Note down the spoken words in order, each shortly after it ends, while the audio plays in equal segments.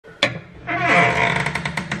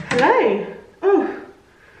Hello. Oh,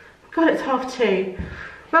 God, it's 2:30.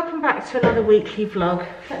 Welcome back to another weekly vlog.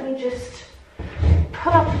 Let me just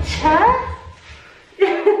pull up a chair.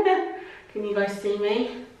 Can you guys see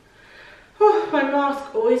me? Oh, my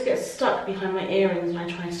mask always gets stuck behind my earrings when I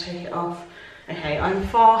try to take it off. Okay, I'm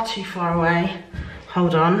far too far away.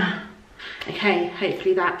 Hold on. Okay,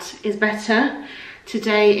 hopefully that is better.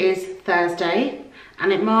 Today is Thursday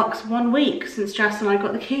and it marks 1 week since Jess and I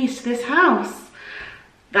got the keys to this house.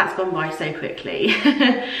 That's gone by so quickly.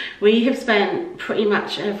 We have spent pretty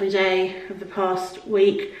much every day of the past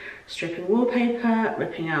week stripping wallpaper,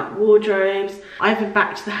 ripping out wardrobes. I've been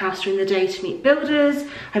back to the house during the day to meet builders.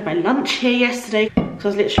 I had my lunch here yesterday, because I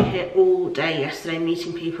was literally here all day yesterday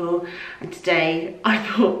meeting people, and today I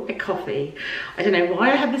bought a coffee. I don't know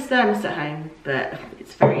why I have this thermos at home, but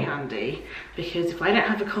it's very handy, because if I don't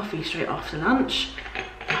have a coffee straight after lunch,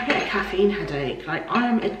 I get a caffeine headache. Like, I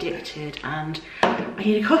am addicted and I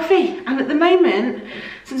need a coffee. And at the moment,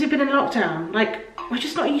 since we've been in lockdown, like, we're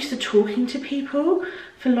just not used to talking to people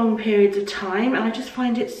for long periods of time, and I just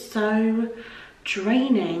find it so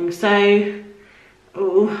draining. So,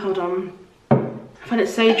 oh, hold on. I find it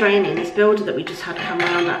so draining. This builder that we just had come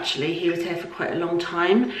around, actually, he was here for quite a long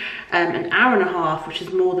time, an hour and a half, which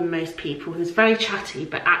is more than most people. He was very chatty,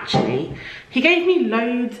 but actually he gave me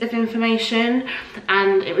loads of information,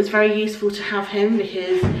 and it was very useful to have him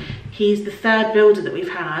because he's the third builder that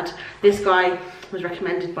we've had. This guy was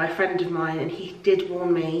recommended by a friend of mine, and he did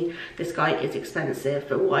warn me this guy is expensive.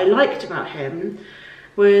 But what I liked about him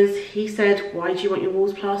was he said, why do you want your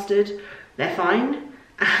walls plastered? They're fine.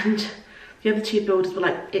 And the other two builders were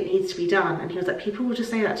like, it needs to be done. And he was like, people will just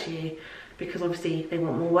say that to you because obviously they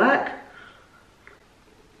want more work.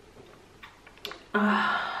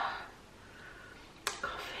 Coffee.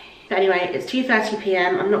 But anyway, it's 2:30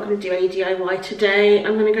 p.m. I'm not going to do any DIY today.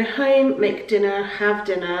 I'm going to go home, make dinner, have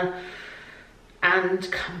dinner,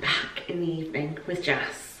 and come back in the evening with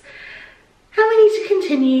Jess. And we need to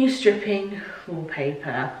continue stripping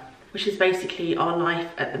wallpaper, which is basically our life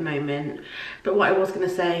at the moment. But what I was going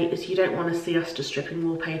to say is you don't want to see us just stripping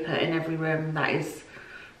wallpaper in every room. That is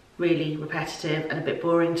really repetitive and a bit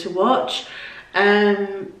boring to watch.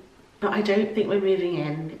 But I don't think we're moving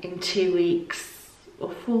in 2 weeks or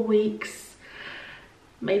 4 weeks.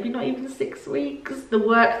 Maybe not even 6 weeks. The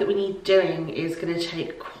work that we need doing is going to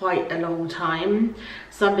take quite a long time.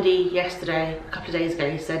 Somebody yesterday, a couple of days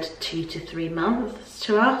ago, said 2 to 3 months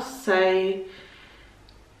to us. So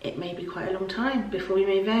it may be quite a long time before we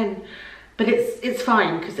move in. But it's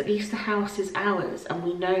fine, because at least the house is ours and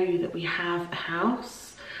we know that we have a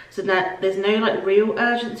house. So that there's no like real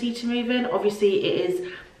urgency to move in. Obviously it is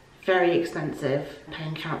very expensive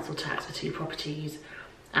paying council tax for 2 properties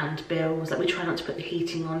and bills. Like, we try not to put the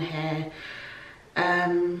heating on here.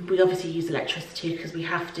 We obviously use electricity because we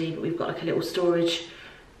have to, but we've got like a little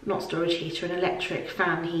not storage heater, an electric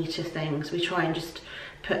fan heater thing. So we try and just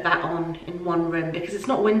put that on in one room because it's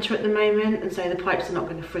not winter at the moment, and so the pipes are not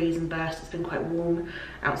going to freeze and burst. It's been quite warm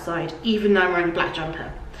outside, even though I'm wearing a black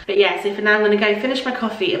jumper. But yeah, so for now I'm going to go finish my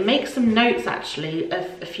coffee and make some notes actually of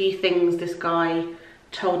a few things this guy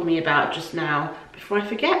told me about just now before I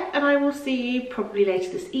forget, and I will see you probably later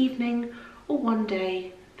this evening or one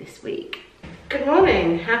day this week. Good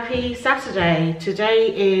morning, happy Saturday.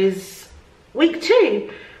 Today is week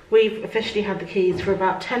 2. We've officially had the keys for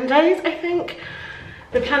about 10 days, I think.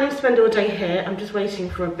 We're planning to spend all day here. I'm just waiting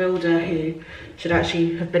for a builder who should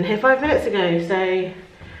actually have been here 5 minutes ago. So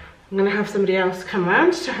I'm gonna have somebody else come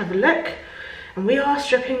around to have a look. And we are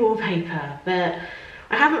stripping wallpaper, but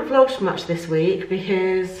I haven't vlogged much this week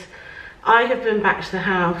because I have been back to the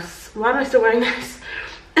house. Why am I still wearing this?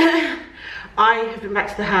 I have been back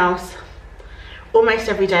to the house almost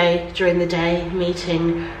every day during the day,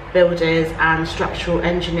 meeting builders and structural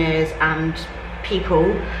engineers and people.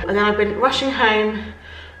 And then I've been rushing home,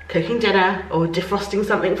 cooking dinner or defrosting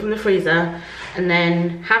something from the freezer, and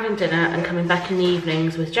then having dinner and coming back in the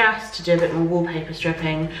evenings with Jess to do a bit more wallpaper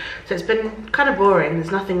stripping. So it's been kind of boring.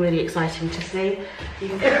 There's nothing really exciting to see.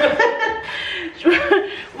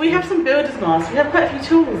 We have some builder's masks. We have quite a few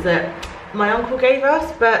tools that my uncle gave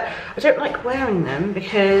us, but I don't like wearing them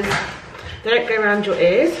because they don't go around your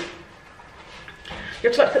ears. You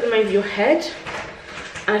have to like put them over your head,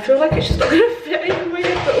 and I feel like it's just not going to fit over my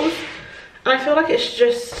head, but also, and I feel like it's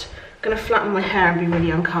just going to flatten my hair and be really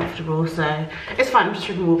uncomfortable. So it's fine, I'm just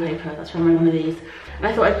stripping wallpaper. That's why I'm wearing one of these. And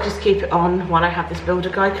I thought I'd just keep it on while I have this builder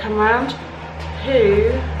guy come around.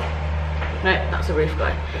 No, that's a roof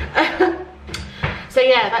guy. So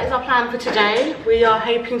yeah, that is our plan for today. We are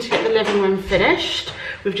hoping to get the living room finished.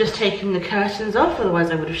 We've just taken the curtains off, otherwise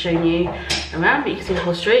I would have shown you around, but you can see the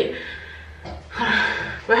whole street.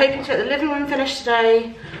 We're hoping to get the living room finished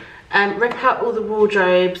today, rip out all the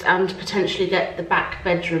wardrobes and potentially get the back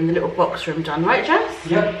bedroom, the little box room done, right Jess?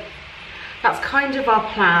 Yep. That's kind of our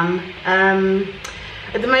plan.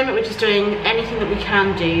 At the moment we're just doing anything that we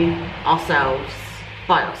can do ourselves,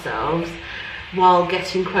 by ourselves, while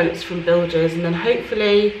getting quotes from builders, and then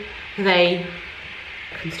hopefully they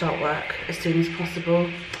can start work as soon as possible.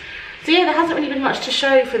 So yeah, there hasn't really been much to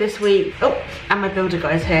show for this week. Oh, and my builder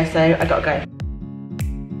guy's here, so I gotta go.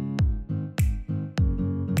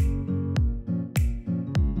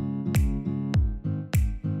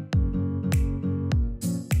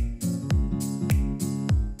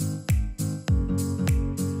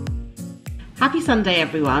 Happy Sunday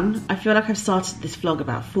everyone. I feel like I've started this vlog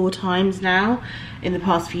about 4 times now in the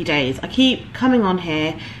past few days. I keep coming on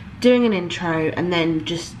here, doing an intro and then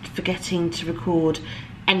just forgetting to record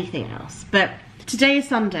anything else. But today is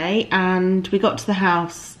Sunday and we got to the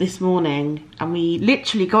house this morning and we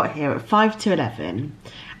literally got here at 5 to 11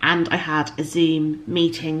 and I had a Zoom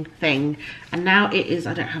meeting thing and now it is,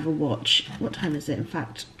 I don't have a watch. What time is it in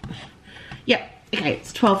fact? Yeah, okay,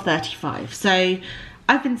 it's 12:35. So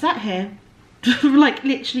I've been sat here like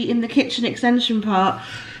literally in the kitchen extension part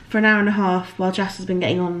for an hour and a half while Jess has been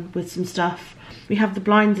getting on with some stuff. We have the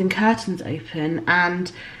blinds and curtains open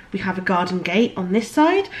and we have a garden gate on this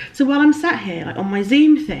side. So while I'm sat here like on my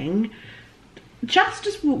Zoom thing, Jess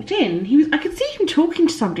just walked in. I could see him talking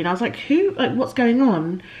to somebody and I was like, who, like what's going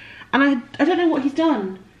on? And I don't know what he's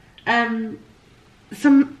done.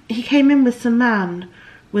 He came in with some man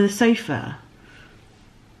with a sofa.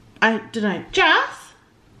 I don't know. Jazz?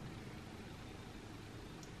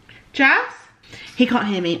 He can't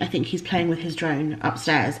hear me. I think he's playing with his drone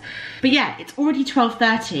upstairs. But yeah, it's already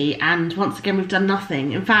 12:30 and once again we've done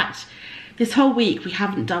nothing. In fact, this whole week we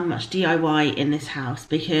haven't done much DIY in this house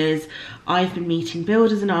because I've been meeting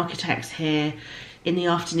builders and architects here in the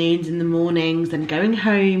afternoons, in the mornings, and going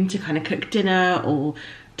home to kind of cook dinner or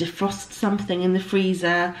defrost something in the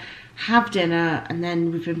freezer, have dinner, and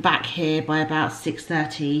then we've been back here by about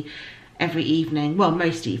 6:30 every evening, well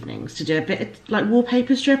most evenings, to do a bit of like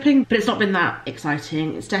wallpaper stripping. But it's not been that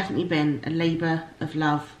exciting. It's definitely been a labour of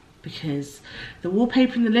love because the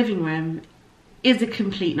wallpaper in the living room is a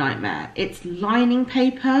complete nightmare. It's lining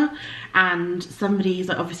paper and somebody's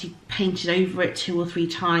like obviously painted over it 2 or 3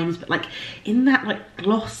 times, but like in that like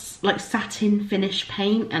gloss, like satin finish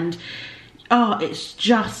paint, and oh, it's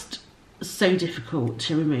just so difficult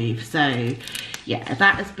to remove. So yeah,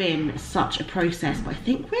 that has been such a process, but I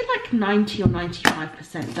think we're like 90 or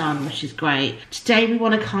 95% done, which is great. Today we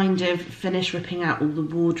want to kind of finish ripping out all the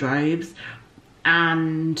wardrobes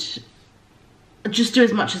and just do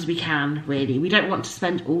as much as we can, really. We don't want to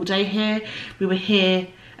spend all day here. We were here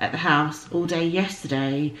at the house all day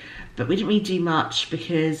yesterday, but we didn't really do much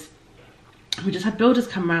because we just had builders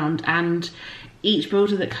come round, and each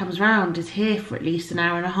builder that comes round is here for at least an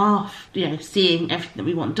hour and a half, you know, seeing everything that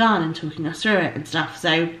we want done and talking us through it and stuff.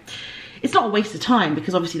 So it's not a waste of time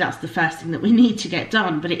because obviously that's the first thing that we need to get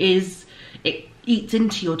done, but it eats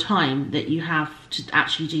into your time that you have to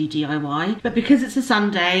actually do DIY. But because it's a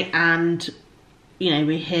Sunday and, you know,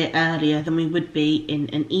 we're here earlier than we would be in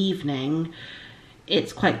an evening,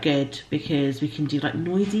 it's quite good because we can do like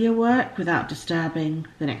noisier work without disturbing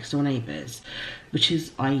the next door neighbours, which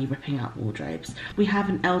is i.e. ripping out wardrobes. We have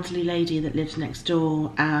an elderly lady that lives next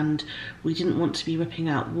door and we didn't want to be ripping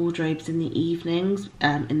out wardrobes in the evenings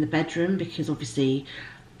in the bedroom because obviously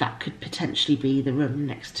that could potentially be the room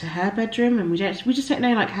next to her bedroom, and we just don't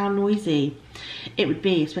know like how noisy it would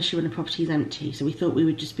be, especially when the property is empty. So we thought we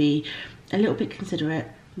would just be a little bit considerate,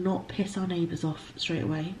 not piss our neighbours off straight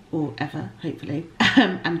away or ever, hopefully,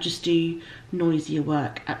 and just do noisier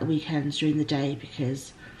work at the weekends during the day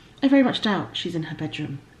because I very much doubt she's in her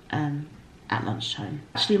bedroom at lunchtime.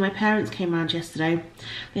 Actually, my parents came round yesterday.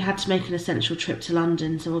 They had to make an essential trip to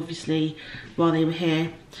London, so obviously while they were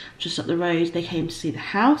here, just up the road, they came to see the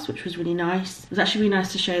house, which was really nice. It was actually really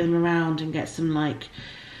nice to show them around and get some like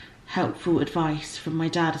helpful advice from my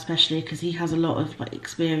dad, especially because he has a lot of like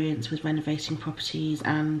experience with renovating properties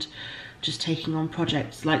and just taking on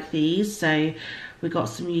projects like these. So we got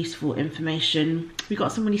some useful information. We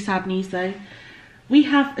got some really sad news though. We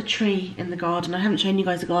have a tree in the garden. I haven't shown you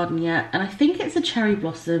guys the garden yet, and I think it's a cherry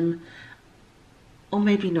blossom, or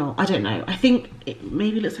maybe not, I don't know. I think it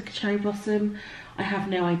maybe looks like a cherry blossom. I have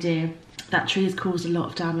no idea. That tree has caused a lot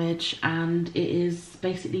of damage and it is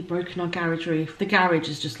basically broken our garage roof. The garage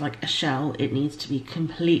is just like a shell. It needs to be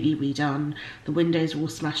completely redone. The windows are all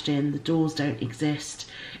smashed in, the doors don't exist.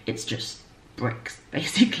 It's just bricks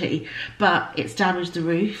basically, but it's damaged the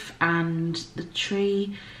roof, and the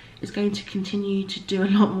tree is going to continue to do a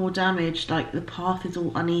lot more damage. Like the path is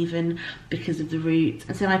all uneven because of the roots.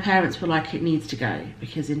 And so my parents were like, it needs to go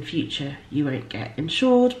because in future you won't get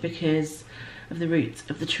insured because of the roots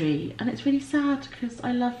of the tree. And it's really sad because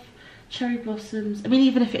I love cherry blossoms. I mean,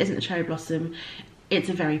 even if it isn't a cherry blossom, it's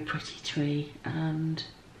a very pretty tree, and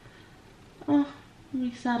oh, I'm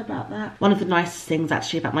really sad about that. One of the nicest things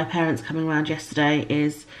actually about my parents coming around yesterday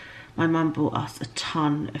is my mum bought us a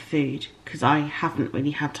ton of food because I haven't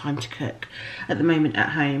really had time to cook at the moment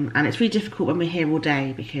at home, and it's really difficult when we're here all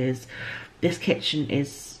day because this kitchen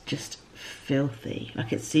is just filthy.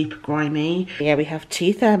 Like, it's super grimy. Yeah, we have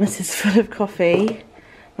 2 thermoses full of coffee.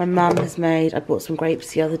 My mum has made, I bought some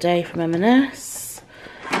grapes the other day from M&S.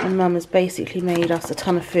 My mum has basically made us a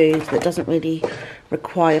ton of food that doesn't really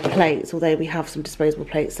require plates, although we have some disposable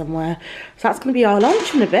plates somewhere. So that's going to be our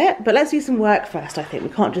lunch in a bit, but let's do some work first, I think. We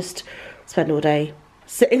can't just spend all day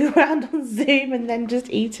sitting around on Zoom and then just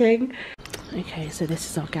eating. Okay, so this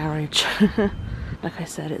is our garage. Like I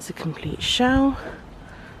said, it's a complete shell.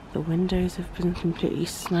 The windows have been completely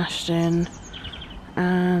smashed in,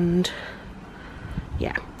 and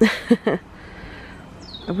yeah.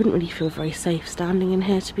 I wouldn't really feel very safe standing in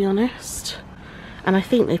here, to be honest. And I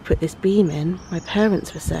think they've put this beam in, my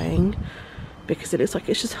parents were saying, because it looks like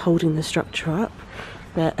it's just holding the structure up.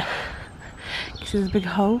 But you see there's a big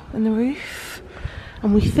hole in the roof,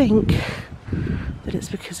 and we think that it's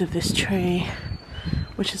because of this tree,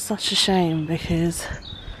 which is such a shame because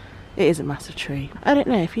it is a massive tree. I don't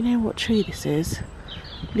know if you know what tree this is,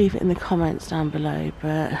 leave it in the comments down below,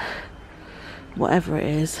 but whatever it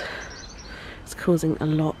is, it's causing a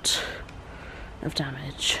lot of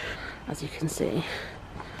damage, as you can see.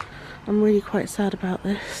 I'm really quite sad about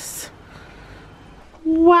this.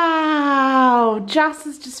 Wow, Jas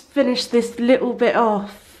has just finished this little bit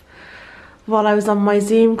off while I was on my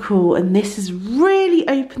Zoom call, and this has really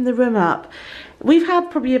opened the room up. We've had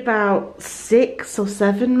probably about 6 or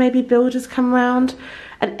 7 maybe builders come around,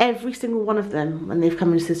 and every single one of them, when they've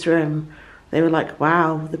come into this room, they were like,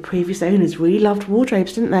 wow, the previous owners really loved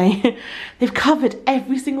wardrobes, didn't they? They've covered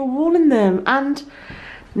every single wall in them. And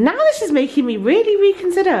now this is making me really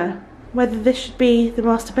reconsider whether this should be the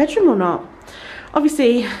master bedroom or not.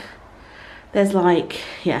 Obviously, there's like,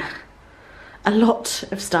 yeah, a lot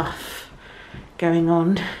of stuff going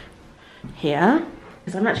on here.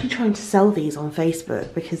 Because I'm actually trying to sell these on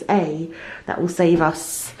Facebook because A, that will save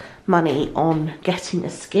us money on getting a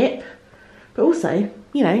skip, but also,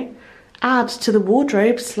 you know, add to the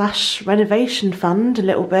wardrobe / renovation fund a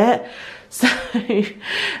little bit. So,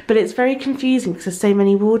 but it's very confusing because there's so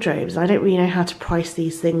many wardrobes. I don't really know how to price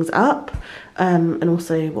these things up, and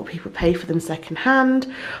also what people pay for them second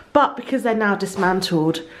hand. But because they're now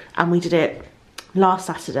dismantled, and we did it last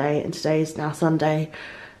Saturday and today's now Sunday,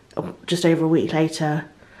 just over a week later,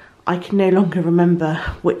 I can no longer remember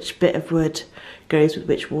which bit of wood goes with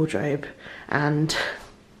which wardrobe, and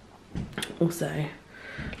also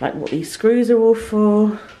like what these screws are all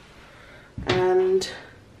for, and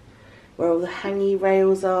where all the hangy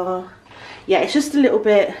rails are. Yeah, it's just a little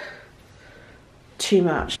bit too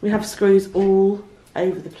much. We have screws all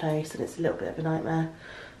over the place and it's a little bit of a nightmare,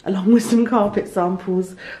 along with some carpet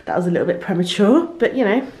samples. That was a little bit premature, but you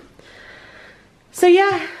know. So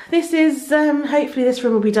yeah, this is, hopefully this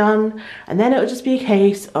room will be done, and then it'll just be a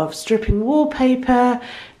case of stripping wallpaper,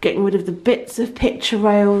 getting rid of the bits of picture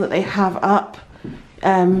rail that they have up,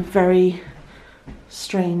 very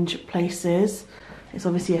strange places. It's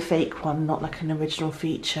obviously a fake one, not like an original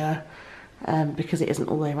feature, because it isn't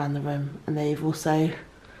all the way around the room, and they've also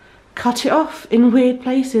cut it off in weird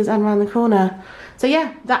places and around the corner. So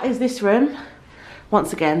yeah, that is this room.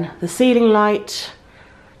 Once again, the ceiling light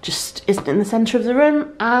just isn't in the centre of the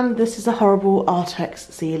room, and this is a horrible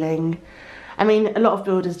Artex ceiling. I mean, a lot of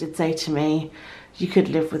builders did say to me, you could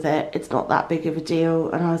live with it, it's not that big of a deal,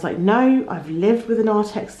 and I was like, no, I've lived with an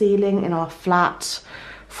Artex ceiling in our flat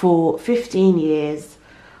for 15 years.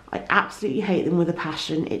 I absolutely hate them with a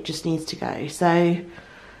passion, it just needs to go. So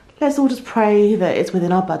let's all just pray that it's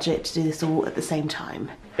within our budget to do this all at the same time.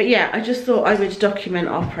 But yeah, I just thought I would document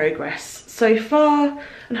our progress so far,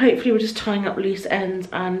 and hopefully we're just tying up loose ends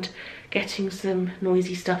and getting some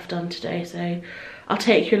noisy stuff done today. So I'll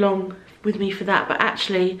take you along with me for that. But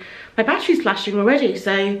actually my battery's flashing already,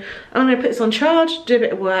 so I'm gonna put this on charge, do a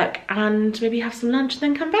bit of work, and maybe have some lunch and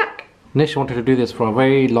then come back. Nish wanted to do this for a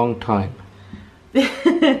very long time.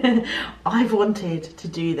 I've wanted to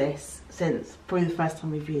do this since probably the first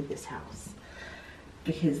time we viewed this house,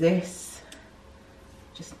 because this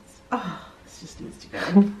just, oh, this just needs to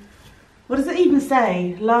go. What does it even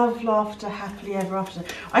say? Love, laughter, happily ever after.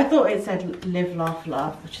 I thought it said live, laugh,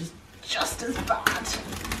 love, which is just as bad.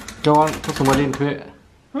 Go on, put some wood into it.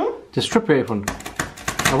 Just strip your apron.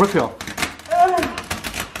 I'll rip it off. Because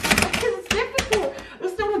it's difficult. I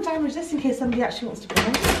still want to damage this in case somebody actually wants to buy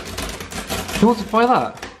it. Who wants to buy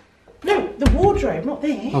that? No, the wardrobe, not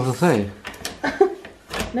this. I was gonna say.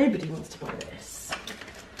 Nobody wants to buy this.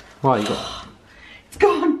 Right, you got. It's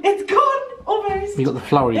gone. It's gone. Almost. You got the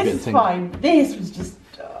flowery bit thing. This is fine. This was just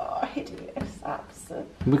hideous.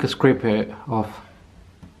 Absolutely. We could scrape it off.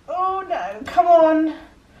 Oh no! Come on.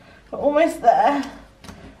 We're almost there.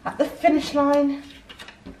 At the finish line.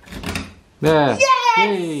 There. Yes!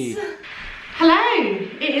 Yay. Hello!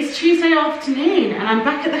 It is Tuesday afternoon and I'm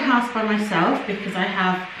back at the house by myself because I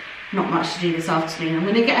have not much to do this afternoon. I'm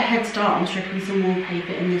going to get a head start on stripping some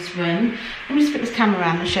wallpaper in this room. Let me just put this camera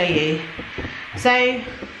around and show you. So,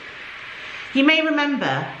 you may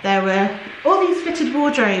remember there were all these fitted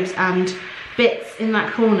wardrobes and bits in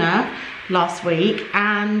that corner last week,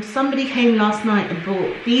 and somebody came last night and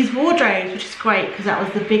bought these wardrobes, which is great because that was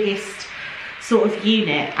the biggest sort of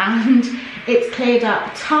unit, and it's cleared up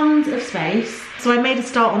tons of space. So I made a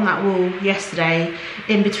start on that wall yesterday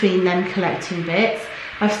in between them collecting bits.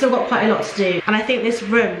 I've still got quite a lot to do, and I think this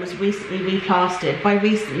room was recently replastered. By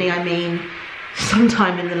recently I mean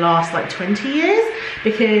sometime in the last like 20 years,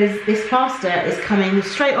 because this plaster is coming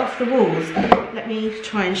straight off the walls. Let me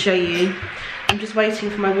try and show you. I'm just waiting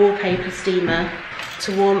for my wallpaper steamer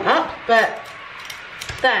to warm up, but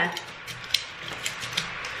there.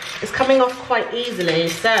 It's coming off quite easily,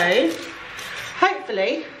 so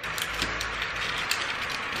hopefully,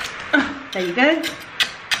 there you go.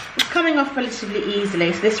 It's coming off relatively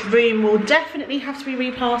easily, so this room will definitely have to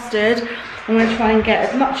be replastered. I'm going to try and get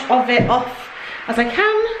as much of it off as I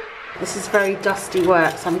can. This is very dusty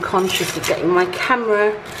work, so I'm conscious of getting my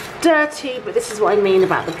camera dirty, but this is what I mean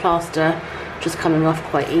about the plaster just coming off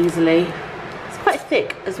quite easily. It's quite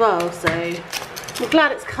thick as well, so I'm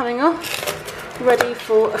glad it's coming off. Ready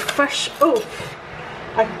for a fresh, oh,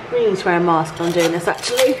 I really need to wear a mask when I'm doing this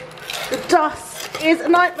actually. The dust is a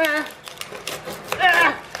nightmare.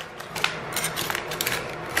 Ah.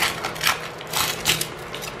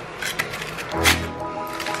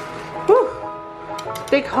 Whew.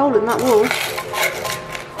 Big hole in that wall.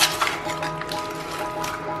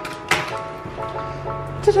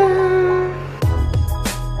 Ta-da!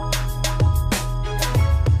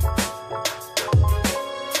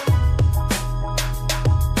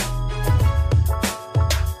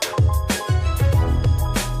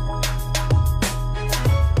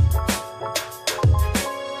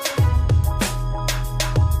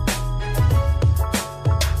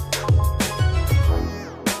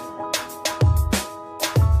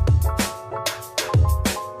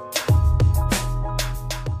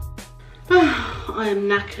 I am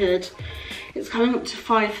knackered. It's coming up to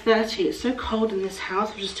 5:30. It's so cold in this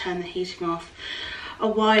house. I've just turned the heating off a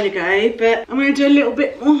while ago, but I'm going to do a little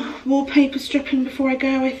bit more wallpaper stripping before I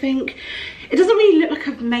go, I think. It doesn't really look like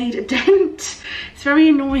I've made a dent. It's very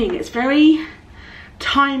annoying. It's very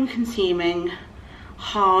time consuming,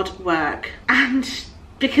 hard work. And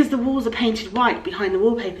because the walls are painted white behind the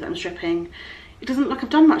wallpaper that I'm stripping, it doesn't look like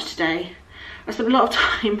I've done much today. I spent a lot of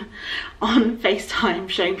time on FaceTime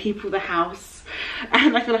showing people the house,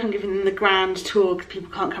 and I feel like I'm giving them the grand tour because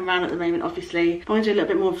people can't come around at the moment, obviously. I want to do a little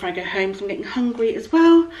bit more before I go home, so I'm getting hungry as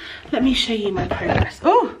well. Let me show you my progress.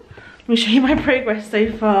 Oh, let me show you my progress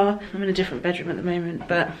so far. I'm in a different bedroom at the moment,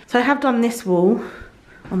 but so I have done this wall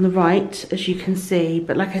on the right, as you can see,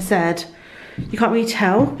 but like I said, you can't really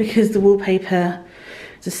tell because the wallpaper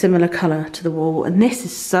is a similar colour to the wall, and this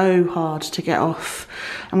is so hard to get off.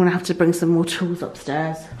 I'm gonna have to bring some more tools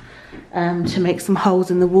upstairs to make some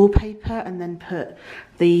holes in the wallpaper, and then put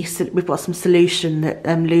the, we've got some solution that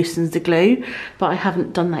loosens the glue, but I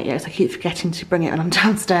haven't done that yet, so I keep forgetting to bring it when I'm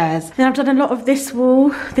downstairs. Then I've done a lot of this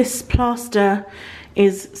wall. This plaster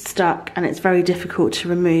is stuck and it's very difficult to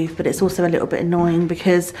remove, but it's also a little bit annoying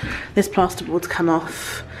because this plasterboard's come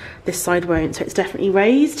off, this side won't, so it's definitely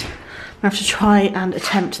raised. I have to try and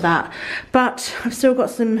attempt that, but I've still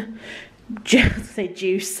got some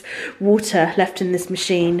juice, water left in this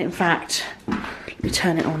machine. In fact, let me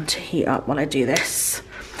turn it on to heat up while I do this.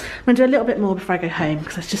 I'm going to do a little bit more before I go home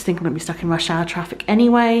because I just think I'm going to be stuck in rush hour traffic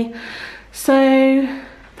anyway. So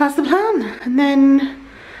that's the plan, and then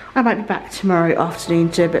I might be back tomorrow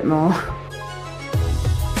afternoon to do a bit more.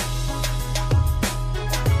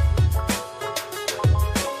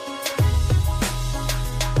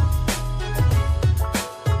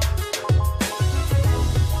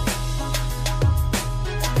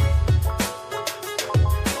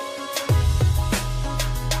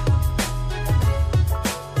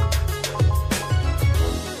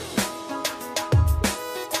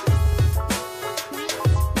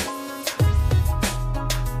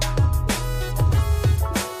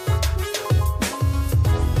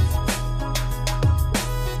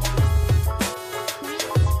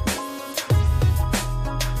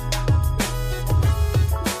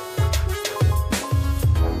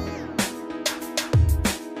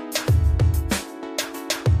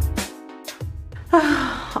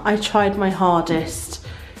 I tried my hardest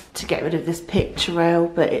to get rid of this picture rail,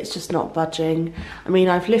 but it's just not budging. I mean,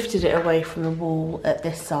 I've lifted it away from the wall at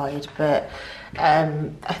this side, but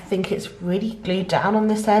I think it's really glued down on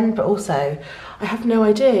this end, but also I have no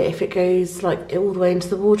idea if it goes like all the way into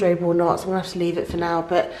the wardrobe or not, so I'm gonna have to leave it for now.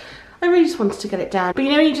 But I really just wanted to get it down. But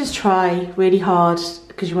you know, you just try really hard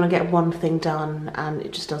because you want to get one thing done and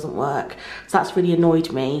it just doesn't work. So that's really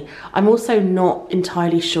annoyed me. I'm also not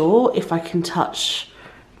entirely sure if I can touch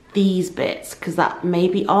these bits because that may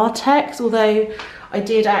be Artex, although I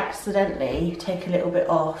did accidentally take a little bit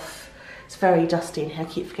off. It's very dusty in here, I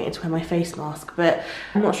keep forgetting to wear my face mask, but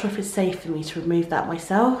I'm not sure if it's safe for me to remove that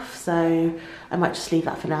myself, so I might just leave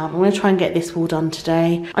that for now. I'm going to try and get this wall done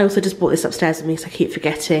today. I also just brought this upstairs with me, so I keep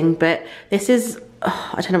forgetting, but this is,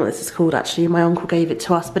 I don't know what this is called actually, my uncle gave it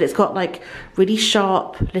to us, but it's got like really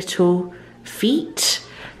sharp little feet,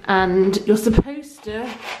 and you're supposed to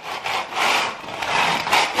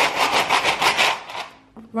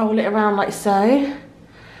roll it around like so.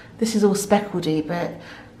 This is all speckledy, but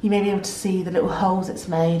you may be able to see the little holes it's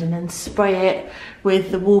made, and then spray it with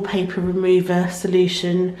the wallpaper remover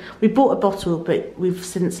solution. We bought a bottle, but we've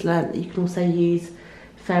since learnt that you can also use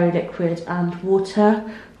fairy liquid and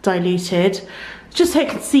water diluted, just so it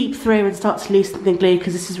can seep through and start to loosen the glue,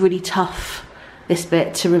 because this is really tough, this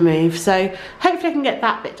bit, to remove. So hopefully I can get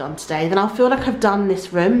that bit done today. Then I'll feel like I've done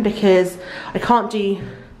this room, because I can't do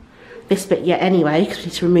this bit yet anyway, because we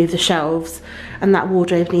need to remove the shelves and that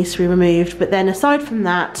wardrobe needs to be removed. But then aside from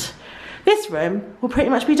that, this room will pretty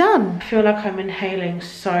much be done. I feel like I'm inhaling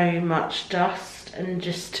so much dust and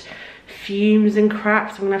just fumes and crap,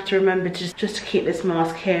 so I'm gonna have to remember just to keep this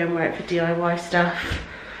mask here and wear it for DIY stuff.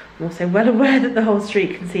 I'm also well aware that the whole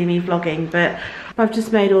street can see me vlogging, but I've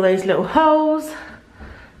just made all those little holes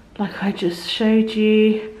like I just showed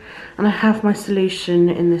you, and I have my solution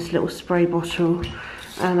in this little spray bottle,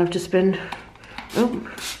 and I've just been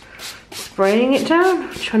spraying it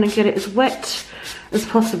down, trying to get it as wet as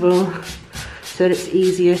possible so that it's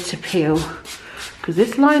easier to peel, because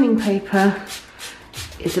this lining paper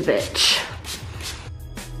is a bitch.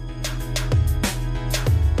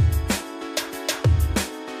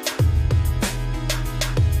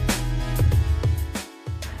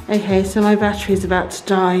 Okay, so my battery is about to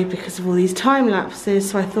die because of all these time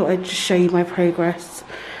lapses, so I thought I'd just show you my progress.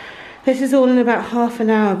 This is all in about half an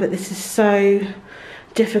hour, but this is so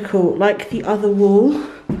difficult. Like the other wall,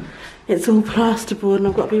 it's all plasterboard, and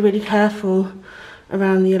I've got to be really careful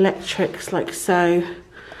around the electrics like so.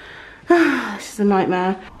 This is a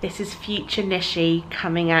nightmare. This is future Nishi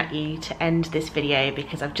coming at you to end this video,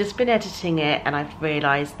 because I've just been editing it and I've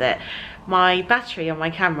realised that my battery on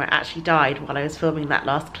my camera actually died while I was filming that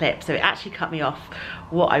last clip, so it actually cut me off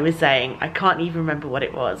what I was saying. I can't even remember what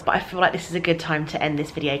it was, but I feel like this is a good time to end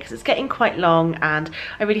this video because it's getting quite long, and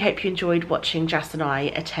I really hope you enjoyed watching Jess and I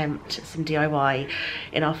attempt some DIY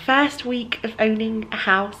in our first week of owning a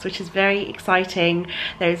house, which is very exciting.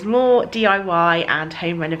 There's more DIY and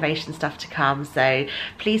home renovation stuff to come, so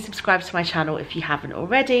please subscribe to my channel if you haven't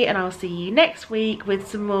already, and I'll see you next week with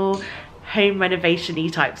some more home renovation-y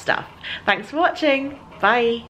type stuff. Thanks for watching. Bye.